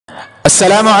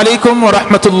السلام علیکم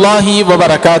ورحمۃ اللہ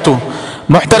وبرکاتہ۔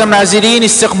 محترم ناظرین،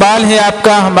 استقبال ہے آپ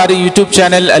کا ہمارے یوٹیوب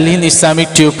چینل الہند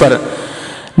اسلامک ٹیوب پر۔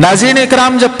 ناظرین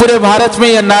اکرام، جب پورے بھارت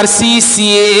میں NRC،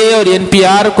 CAA اور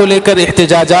NPR کو لے کر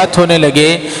احتجاجات ہونے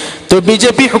لگے تو بی جے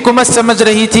پی حکومت سمجھ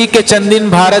رہی تھی کہ چند دن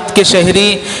بھارت کے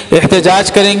شہری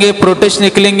احتجاج کریں گے، پروٹیسٹ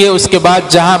نکلیں گے، اس کے بعد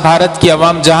جہاں بھارت کی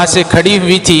عوام جہاں سے کھڑی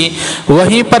ہوئی تھی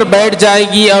وہیں پر بیٹھ جائے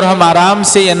گی اور ہم آرام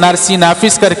سے NRC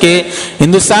نافذ کر کے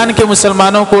ہندوستان کے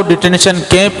مسلمانوں کو ڈیٹینشن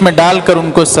کیمپ میں ڈال کر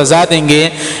ان کو سزا دیں گے۔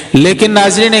 لیکن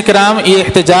ناظرین اکرام، یہ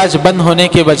احتجاج بند ہونے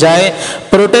کے بجائے،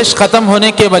 پروٹیسٹ ختم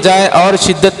ہونے کے بجائے اور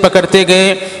شدت پکڑتے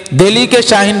گئے۔ دہلی کے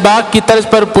شاہین باغ کی طرز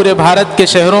پر پورے بھارت کے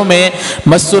شہروں میں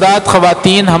مستورات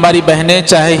خواتین، ہماری بہنیں،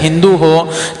 چاہے ہندو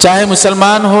ہو، چاہے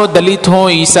مسلمان ہو، دلت ہو،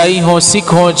 عیسائی ہو،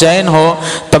 سکھ ہو، جین ہو،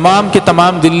 تمام کے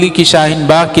تمام دلی کی شاہین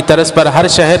باغ کی طرز پر ہر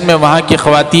شہر میں وہاں کی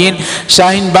خواتین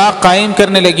شاہین باغ قائم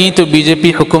کرنے لگیں تو بی جے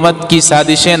پی حکومت کی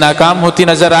سازشیں ناکام ہوتی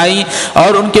نظر آئی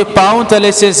اور ان کے پاؤں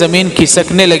تلے سے زمین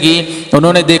کھسکنے لگی۔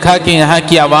 انہوں نے دیکھا کہ یہاں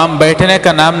کی عوام بیٹھنے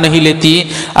کا نام نہیں لیتی،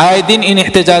 آئے دن ان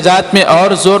احتجاجات میں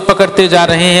اور زور پکڑتے جا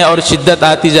رہے ہیں اور شدت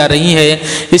آتی جا رہی ہے۔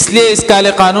 اس لیے اس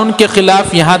کالے قانون کے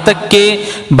خلاف یہاں تک کہ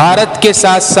بھارت کے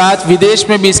ساتھ ساتھ ودیش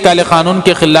میں بھی اس کالے قانون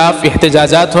کے خلاف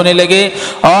احتجاجات ہونے لگے،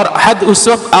 اور حد اس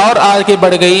وقت اور آگے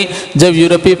بڑھ گئی جب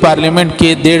یورپی پارلیمنٹ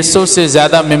کے 150 سے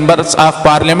زیادہ ممبرز آف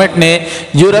پارلیمنٹ نے،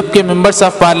 یورپ کے ممبرز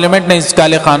آف پارلیمنٹ نے اس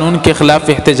کالے قانون کے خلاف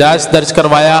احتجاج درج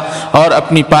کروایا اور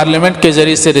اپنی پارلیمنٹ کے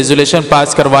ذریعے سے ریزولوشن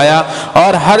پاس کروایا،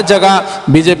 اور ہر جگہ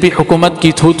بی جے پی حکومت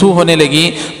کی تھو تھو ہونے لگی۔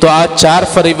 تو آج 4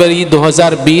 فروری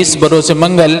 2020 بروز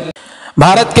منگل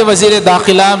بھارت کے وزیر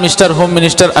داخلہ mister home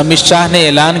minister Amit Shah نے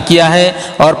اعلان کیا ہے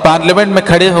اور پارلیمنٹ میں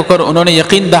کھڑے ہو کر انہوں نے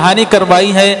یقین دہانی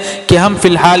کروائی ہے کہ ہم فی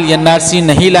الحال NRC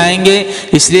نہیں لائیں گے۔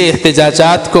 اس لیے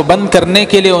احتجاجات کو بند کرنے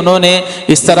کے لیے انہوں نے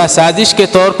اس طرح سازش کے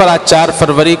طور پر آج 4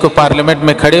 فروری کو پارلیمنٹ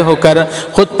میں کھڑے ہو کر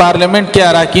خود پارلیمنٹ کے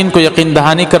اراکین کو یقین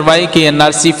دہانی کروائی کہ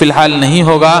NRC فی الحال نہیں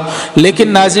ہوگا۔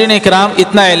 لیکن ناظرین اکرام،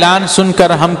 اتنا اعلان سن کر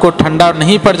ہم کو ٹھنڈا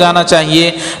نہیں پڑ جانا چاہیے،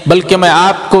 بلکہ میں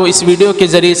آپ کو اس ویڈیو کے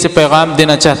ذریعے سے پیغام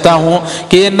دینا چاہتا ہوں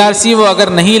کہ NRC وہ اگر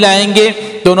نہیں لائیں گے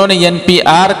تو انہوں نے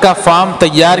NPR کا فارم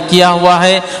تیار کیا ہوا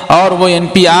ہے اور وہ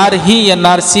NPR ہی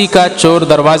NRC کا چور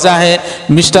دروازہ ہے۔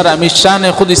 مسٹر امت شاہ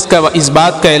نے خود اس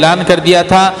بات کا اعلان کر دیا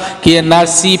تھا کہ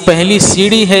NRC پہلی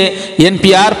سیڑھی ہے،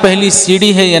 NPR پہلی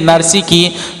سیڑھی ہے NRC کی۔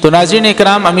 تو ناظرین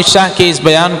اکرام، امت شاہ کے اس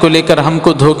بیان کو لے کر ہم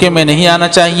کو دھوکے میں نہیں آنا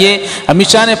چاہیے۔ امت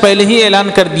شاہ نے پہلے ہی اعلان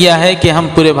کر دیا ہے کہ ہم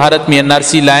پورے بھارت میں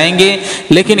NRC لائیں گے،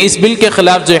 لیکن اس بل کے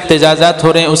خلاف جو احتجاجات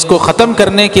ہو رہے ہیں اس کو ختم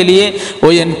کرنے کے لیے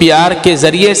وہ NPR کے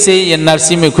ذریعے سے NRC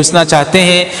میں گھسنا چاہتے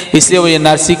ہیں، اس لیے وہ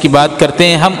NRC کی بات کرتے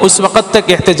ہیں۔ ہم اس وقت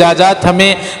تک احتجاجات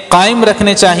ہمیں قائم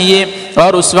رکھنے چاہیے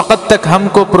اور اس وقت تک ہم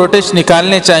کو پروٹیسٹ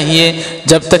نکالنے چاہیے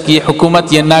جب تک یہ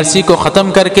حکومت NRC کو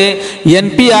ختم کر کے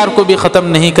NPR کو بھی ختم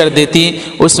نہیں کر دیتی،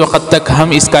 اس وقت تک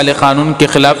ہم اس کالے قانون کے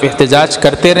خلاف احتجاج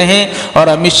کرتے رہیں اور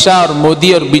امت شاہ اور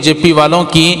مودی اور BJP والوں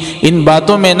کی ان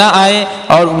باتوں میں نہ آئے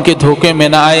اور ان کے دھوکے میں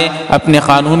نہ آئے، اپنے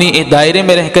قانونی دائرے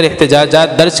میں رہ کر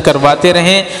احتجاجات درج کرواتے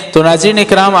رہیں۔ تو ناظرین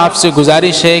اکرام، آپ سے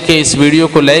گزارش ہے کہ اس ویڈیو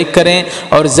کو لائک کریں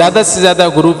اور زیادہ سے زیادہ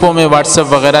گروپوں میں واٹس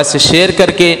ایپ وغیرہ سے شیئر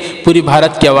کر کے پوری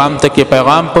بھارت کی عوام تک یہ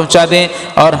پیغام پہنچا دیں،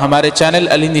 اور ہمارے چینل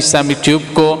الہند اسلامک ٹیوب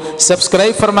کو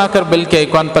سبسکرائب فرما کر بیل کے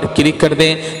آئیکن پر کلک کر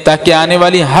دیں تاکہ آنے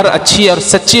والی ہر اچھی اور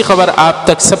سچی خبر آپ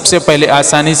تک سب سے پہلے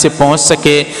آسانی سے پہنچ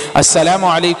سکے۔ السلام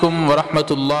علیکم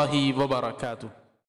ورحمۃ اللہ وبرکاتہ۔